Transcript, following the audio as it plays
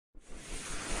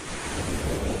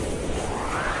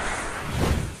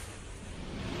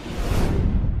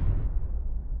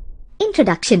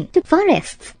introduction to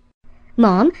forests.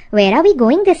 Mom, where are we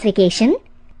going this vacation?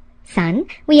 Son,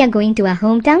 we are going to our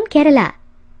hometown Kerala.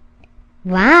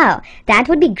 Wow, that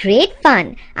would be great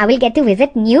fun. I will get to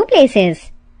visit new places.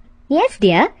 Yes,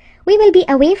 dear, we will be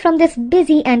away from this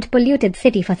busy and polluted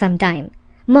city for some time.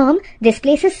 Mom, this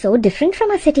place is so different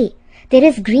from our city. There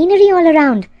is greenery all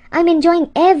around. I'm enjoying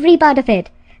every part of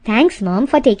it. Thanks, Mom,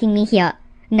 for taking me here.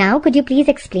 Now, could you please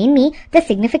explain me the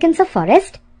significance of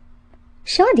forest?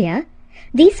 Sure, dear.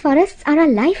 These forests are our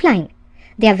lifeline.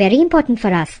 They are very important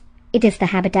for us. It is the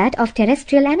habitat of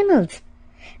terrestrial animals.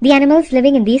 The animals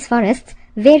living in these forests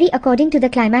vary according to the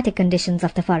climatic conditions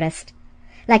of the forest.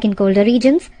 Like in colder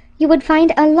regions, you would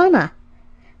find a llama,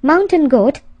 mountain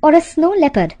goat, or a snow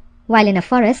leopard, while in a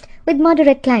forest with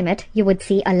moderate climate, you would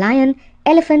see a lion,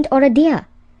 elephant, or a deer.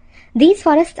 These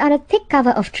forests are a thick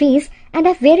cover of trees and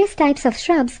have various types of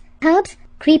shrubs, herbs,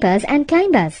 creepers, and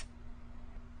climbers.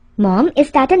 Mom, is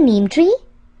that a neem tree?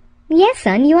 Yes,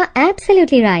 son, you are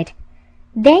absolutely right.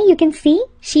 There you can see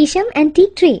shisham and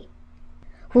teak tree.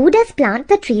 Who does plant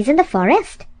the trees in the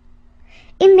forest?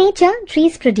 In nature,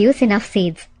 trees produce enough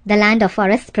seeds. The land of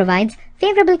forests provides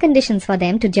favorable conditions for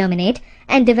them to germinate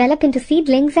and develop into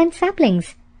seedlings and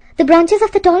saplings. The branches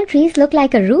of the tall trees look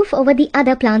like a roof over the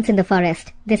other plants in the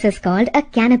forest. This is called a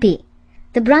canopy.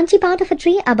 The branchy part of a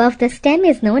tree above the stem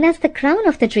is known as the crown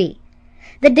of the tree.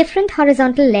 The different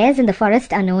horizontal layers in the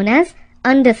forest are known as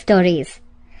understories.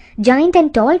 Giant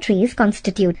and tall trees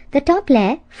constitute the top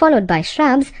layer, followed by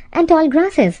shrubs and tall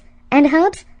grasses, and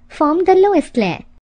herbs form the lowest layer.